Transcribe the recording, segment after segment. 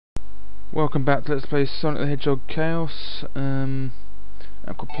Welcome back to Let's Play Sonic the Hedgehog Chaos,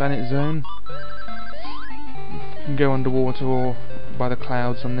 Aqua Planet Zone. You can go underwater or by the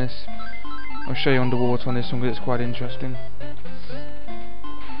clouds on this. I'll show you underwater on this one because it's quite interesting.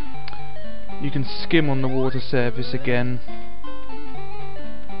 You can skim on the water surface again,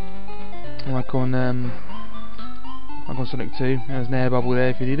 like on Sonic 2. There's an air bubble there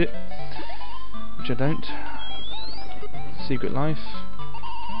if you need it, which I don't. Secret life.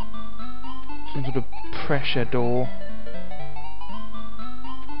 Some sort of pressure door.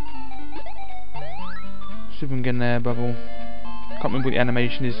 See if we can get an air bubble. Can't remember what the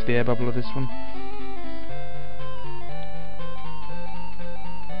animation is for the air bubble of this one.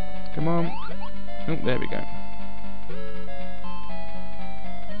 Come on. Oh, there we go.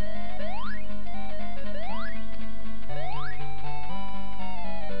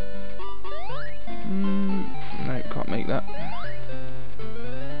 No, can't make that.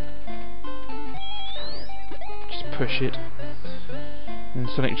 Push it, and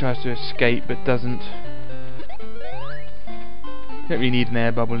Sonic tries to escape but doesn't. You don't really need an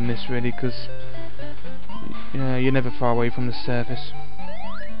air bubble in this really, because you're never far away from the surface.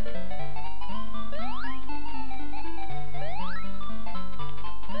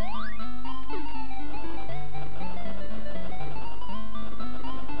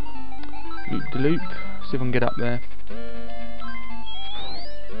 Loop de loop, see if I can get up there.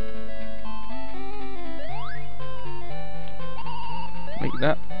 Make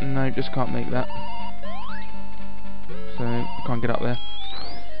that? No, just can't make that. So, I can't get up there.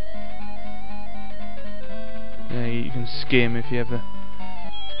 Yeah, you can skim if you have the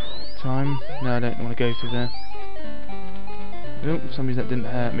time. No, I don't want to go through there. Oh, for some reason that didn't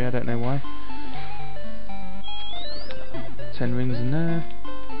hurt me, I don't know why. 10 rings in there.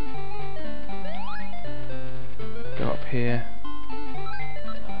 Go up here.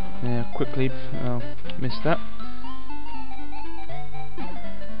 Yeah, quick leap. Oh, missed that.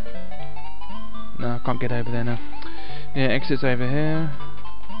 No, I can't get over there now. Yeah, exit's over here.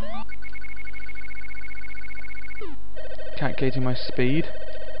 Calculating my speed.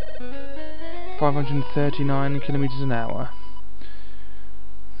 539 kilometers an hour.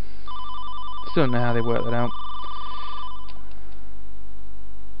 Still don't know how they work that out.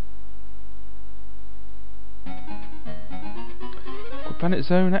 Planet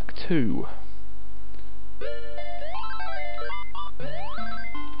Zone Act 2.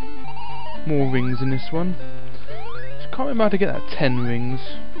 More rings in this one. Just can't remember how to get that 10 rings.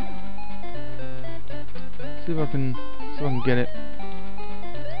 See if I can get it.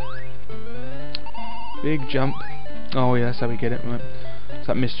 Big jump. Oh yeah, that's how we get it. Right. Is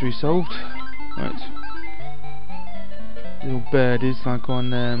that mystery solved? Right. Little birdies like on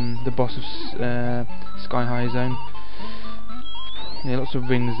the boss of Sky High Zone. Yeah, lots of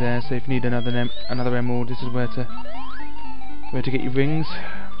rings there. So if you need another emerald, this is where to get your rings.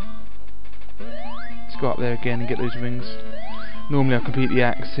 Go up there again and get those rings. Normally I'll complete the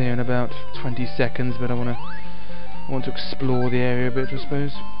axe here in about 20 seconds, but I want to explore the area a bit, I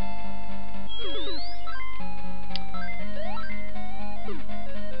suppose.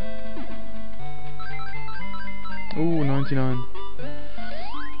 Ooh, 99.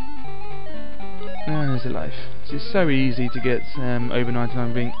 And there's a life. It's so easy to get over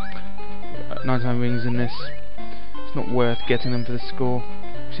 99 rings in this. It's not worth getting them for the score.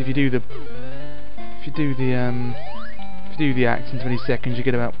 So if you do the act in 20 seconds, you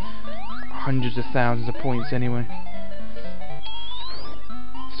get about hundreds of thousands of points anyway.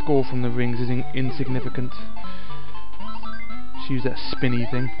 Score from the rings is insignificant. Just use that spinny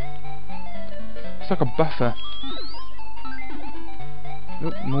thing. It's like a buffer.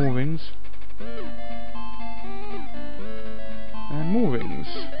 Oh, more rings. And more rings.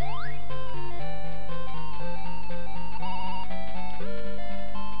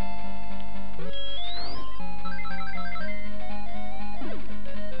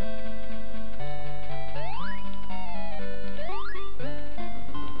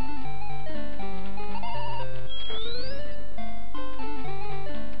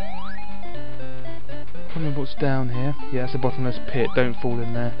 What's down here? Yeah, it's a bottomless pit. Don't fall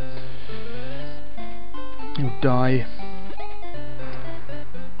in there. You'll die.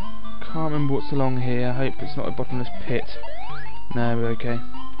 Can't remember what's along here. I hope it's not a bottomless pit. No, we're okay.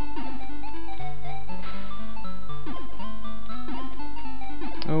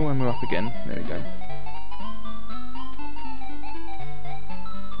 Oh, and we're up again. There we go.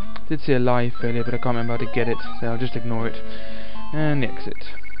 Did see a life earlier, but I can't remember how to get it, so I'll just ignore it. And the exit.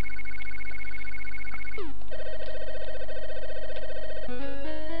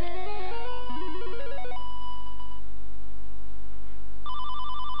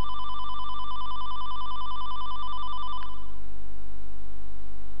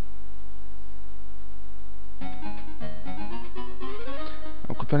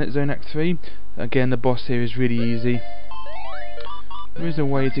 Planet Zone Act 3. Again, the boss here is really easy. There is a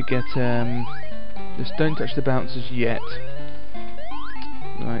way to get, just don't touch the bouncers yet.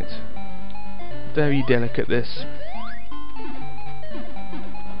 Right. Very delicate this.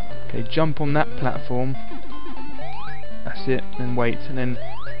 Okay, jump on that platform. That's it, then wait, and then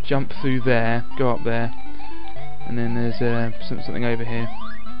jump through there, go up there, and then there's something over here.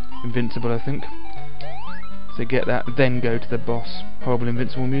 Invincible, I think. So get that, then go to the boss. Horrible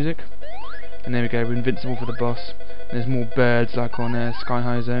invincible music. And there we go, we're invincible for the boss. And there's more birds like on Sky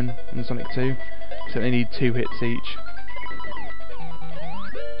High Zone on Sonic 2. So they need 2 hits each.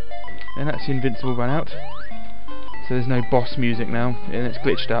 And that's the invincible run out. So there's no boss music now, and it's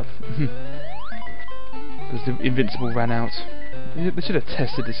glitched up. Because the invincible ran out. They should have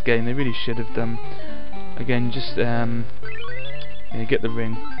tested this game, they really should have done. Again, just yeah, get the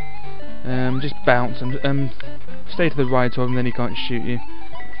ring. Just bounce and stay to the right of him, then he can't shoot you.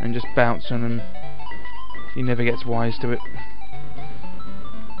 And just bounce on him. He never gets wise to it.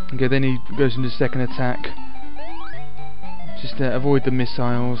 Okay, then he goes into second attack. Just avoid the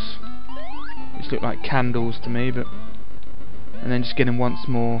missiles. Which look like candles to me, but and then just get him once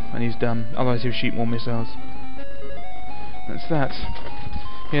more and he's done. Otherwise he'll shoot more missiles. That's that.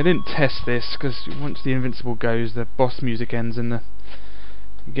 Yeah, I didn't test this because once the invincible goes, the boss music ends and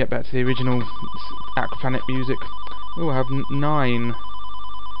you get back to the original Aqua Planet music. Oh, I have 9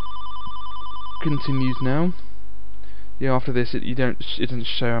 continues now. Yeah, after this it doesn't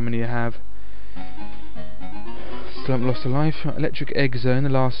show how many you have. Still haven't lost a life. Electric Egg Zone, the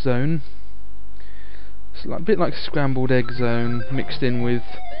last zone. It's like, a bit like Scrambled Egg Zone mixed in with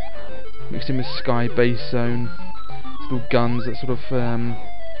Sky Base Zone. It's little guns that sort of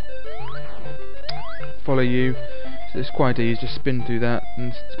follow you. So it's quite easy. Just spin through that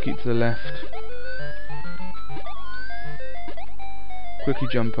and keep to the left. Quickly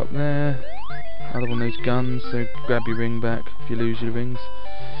jump up there. Another one of those guns. So grab your ring back if you lose your rings.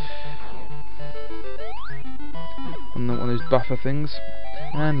 And one of those buffer things.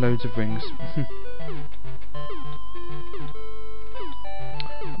 And loads of rings.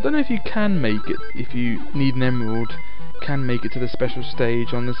 I don't know if you can make it, if you need an emerald, can make it to the special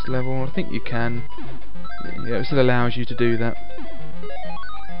stage on this level. I think you can. Yeah, it still allows you to do that.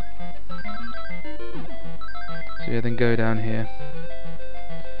 So yeah, then go down here.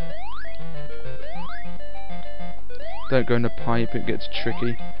 Don't go in the pipe, it gets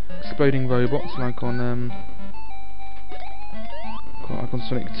tricky. Exploding robots like on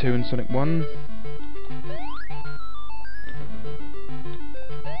Sonic 2 and Sonic 1.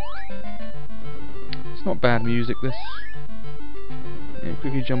 It's not bad music, this. Yeah,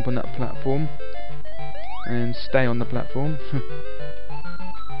 quickly jump on that platform and stay on the platform.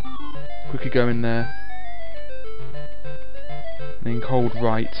 Quickly go in there and then hold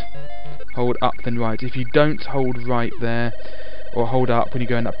right, hold up then right. If you don't hold right there or hold up when you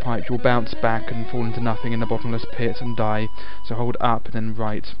go in that pipe, you'll bounce back and fall into nothing in the bottomless pit and die. So hold up and then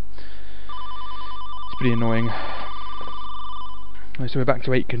right. It's pretty annoying. So we're back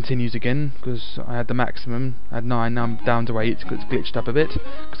to 8 continues again, because I had the maximum. I had 9, now I'm down to 8 because it's glitched up a bit,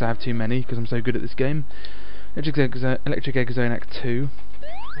 because I have too many, because I'm so good at this game. Electric Egg Zone Act 2.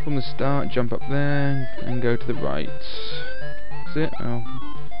 From the start, jump up there, and go to the right. That's it? Oh,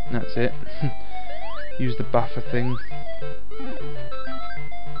 that's it. Use the buffer thing.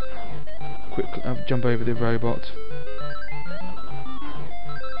 Quick jump over the robot.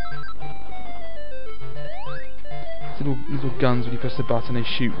 Little guns, when you press the button they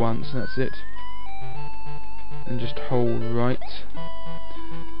shoot once and that's it. And just hold right.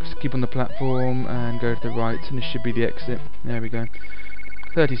 Just keep on the platform and go to the right, and this should be the exit. There we go.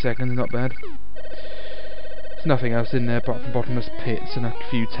 30 seconds, not bad. There's nothing else in there apart from bottomless pits and a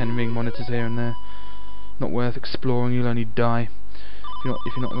few 10 ring monitors here and there. Not worth exploring, you'll only die if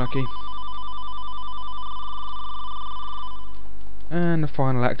you're not lucky. And the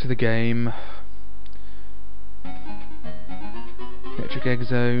final act of the game. Electric Egg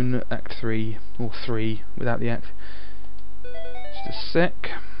Zone, Act 3, or 3, without the act. Just a sec.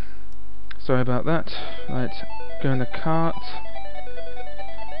 Sorry about that. Right, go in the cart,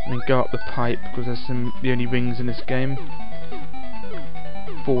 and then go up the pipe, because there's the only rings in this game.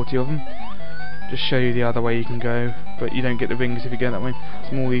 40 of them. Just show you the other way you can go, but you don't get the rings if you go that way.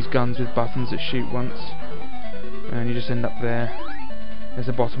 It's more these guns with buttons that shoot once, and you just end up there. There's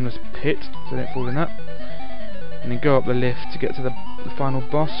a bottomless pit, so don't fall in that. And then go up the lift to get to the final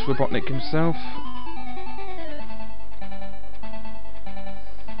boss, Robotnik himself.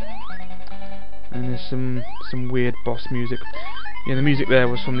 And there's some weird boss music. Yeah, the music there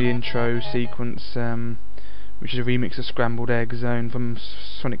was from the intro sequence which is a remix of Scrambled Egg Zone from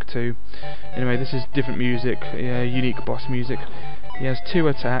Sonic 2. Anyway, this is different music, unique boss music. He has 2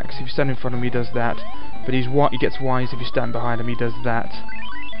 attacks. If you stand in front of him, he does that, but he gets wise if you stand behind him, he does that,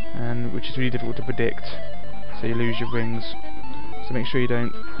 and which is really difficult to predict, so you lose your rings. So make sure you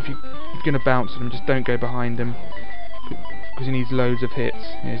don't, if you're going to bounce on him, just don't go behind him, because he needs loads of hits.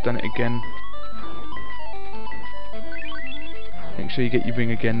 Yeah, he's done it again. Make sure you get your ring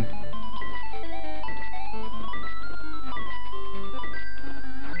again.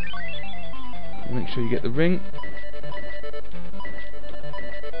 Make sure you get the ring.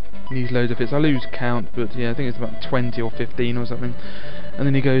 Needs loads of hits. I lose count, but yeah, I think it's about 20 or 15 or something. And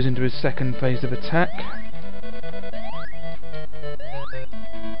then he goes into his second phase of attack.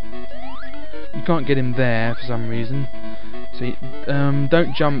 You can't get him there for some reason. So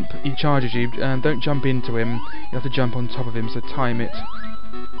don't jump. He charges you. Don't jump into him. You have to jump on top of him. So time it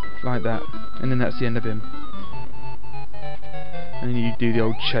like that, and then that's the end of him. And you do the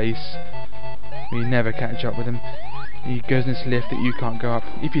old chase. You never catch up with him. He goes in this lift that you can't go up.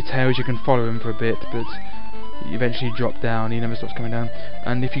 If you tails, you can follow him for a bit, but you eventually drop down. He never stops coming down.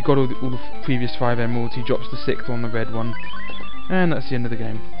 And if you got all the previous 5 emeralds, he drops the 6th on the red one, and that's the end of the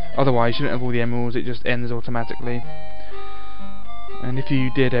game. Otherwise, you don't have all the emeralds; it just ends automatically. And if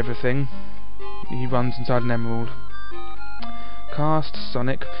you did everything, he runs inside an emerald. Cast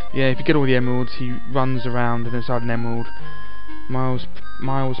Sonic. Yeah, if you get all the emeralds, he runs around and inside an emerald. Miles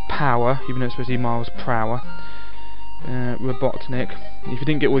Power, even though it's supposed to be Miles Prower. Robotnik. If you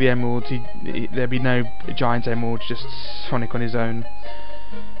didn't get all the emeralds, there'd be no giant emeralds, just Sonic on his own.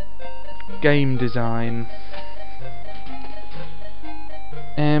 Game design.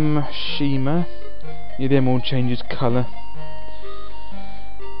 Shima. Yeah, the emerald changes colour.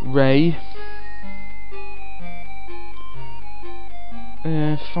 Ray.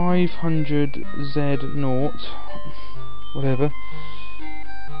 500Z0. Whatever.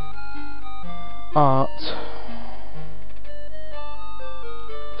 Art.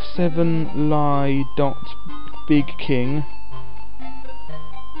 7Lie. Big King.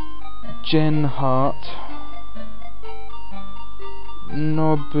 Jen Hart.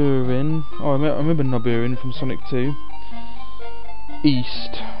 Noburin. Oh, I remember Noburin from Sonic 2.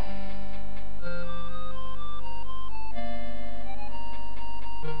 East.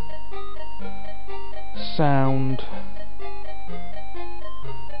 Sound.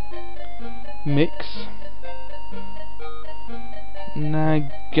 Mix.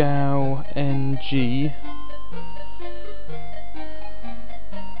 Nagao NG.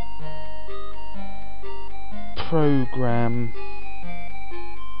 Program.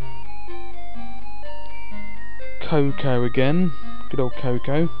 Coco again. Good old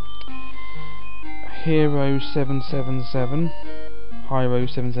Coco. Hero 777. Hyro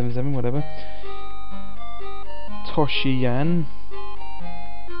 777, whatever. Toshiyan.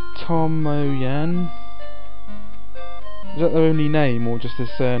 Tomoyan. Is that their only name, or just their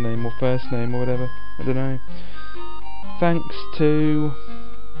surname, or first name, or whatever? I don't know. Thanks to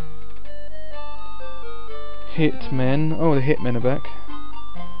Hitmen. Oh, the Hitmen are back.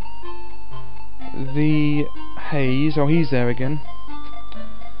 The Haze. Oh, he's there again.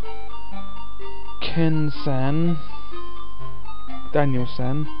 Ken-san.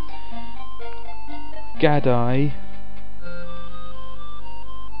 Daniel-san. Gadai.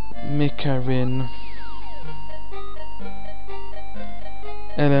 Mikarin.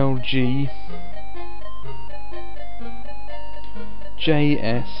 LLG.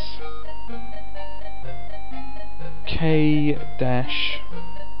 JS. K dash.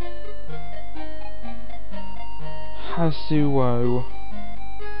 Hazuo.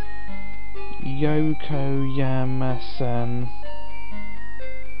 Yokoyama-san.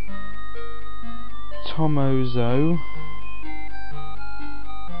 Tomozo.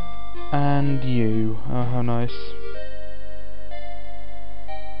 And you. Oh, how nice.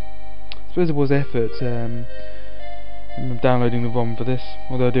 I suppose it was effort downloading the ROM for this,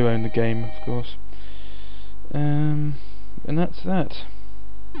 although I do own the game, of course. And that's that.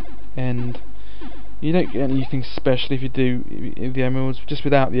 End. You don't get anything special if you do the emeralds. Just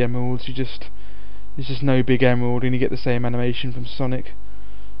without the emeralds, there's just no big emerald, and you get the same animation from Sonic.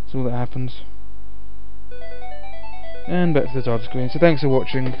 That's all that happens. And back to the title screen. So thanks for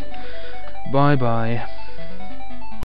watching. Bye bye.